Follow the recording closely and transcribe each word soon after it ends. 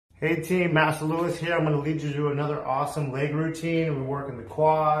Hey team, Master Lewis here. I'm going to lead you through another awesome leg routine. We're working the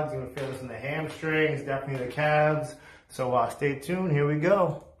quads, you're going to feel this in the hamstrings, definitely the calves. So stay tuned, here we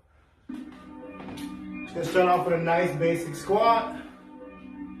go. Just going to start off with a nice basic squat.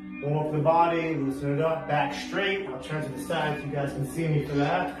 Warm up the body, loosen it up, back straight. I'll turn to the side so you guys can see me for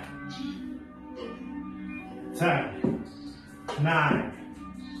that. 10, 9,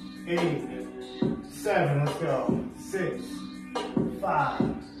 8, 7, let's go. 6,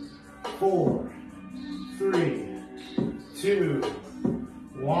 5, 4, 3, 2,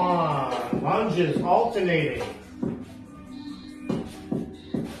 1. Lunges alternating.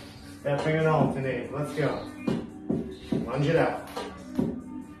 Stepping and alternating. Let's go. Lunge it out.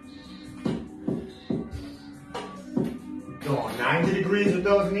 Go on 90 degrees with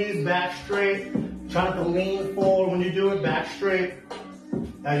those knees, back straight. Try not to lean forward when you do it, back straight.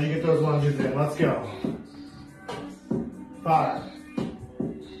 As you get those lunges in. Let's go. 5,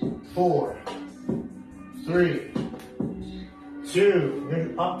 4, 3,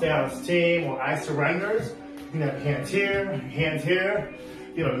 2. Up downs team or I surrenders. You can have hands here, hands here.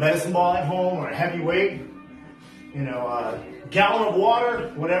 You have a medicine ball at home or a heavy weight. You know, a gallon of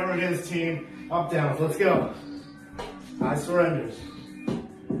water, whatever it is, team. Up downs. Let's go. I surrenders.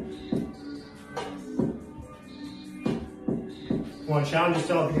 You want to challenge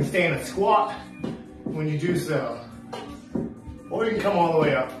yourself, you can stay in a squat when you do so. Or you can come all the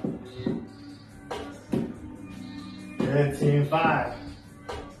way up. Good, team. 5,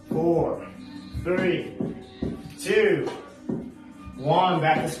 4, 3, 2, 1.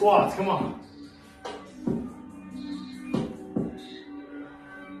 Back to squats. Come on.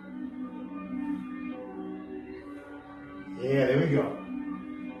 Yeah, there we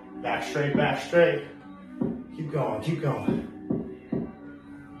go. Back straight, back straight. Keep going, keep going.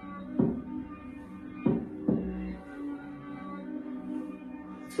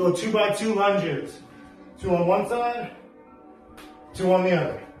 Let's go 2 by 2 lunges. 2 on one side, 2 on the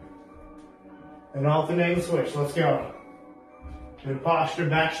other. And alternating switch. Let's go. Good posture,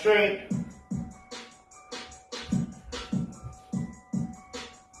 back straight.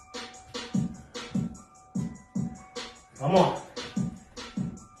 Come on.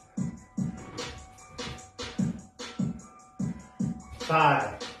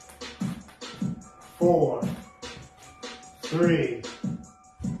 Five, 4, 3,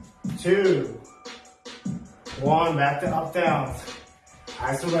 2, 1. Back to up downs.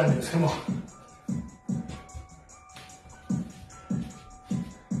 I surrenders. Come on.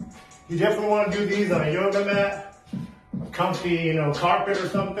 You definitely want to do these on a yoga mat, a comfy, carpet or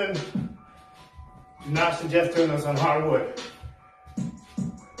something. Do not suggest doing this on hardwood.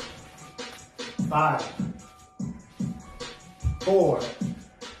 5, 4,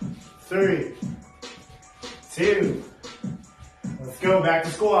 3, 2. Let's go back to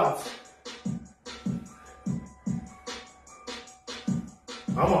squats.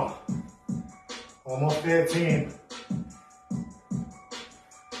 Come on. Almost there, team.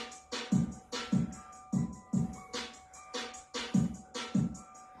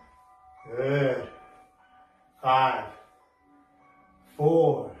 Good. 5,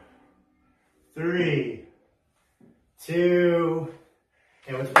 4, 3, 2.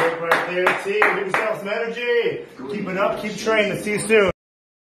 And let's break right there, team. Give yourself some energy. Keep it up, keep training. See you soon.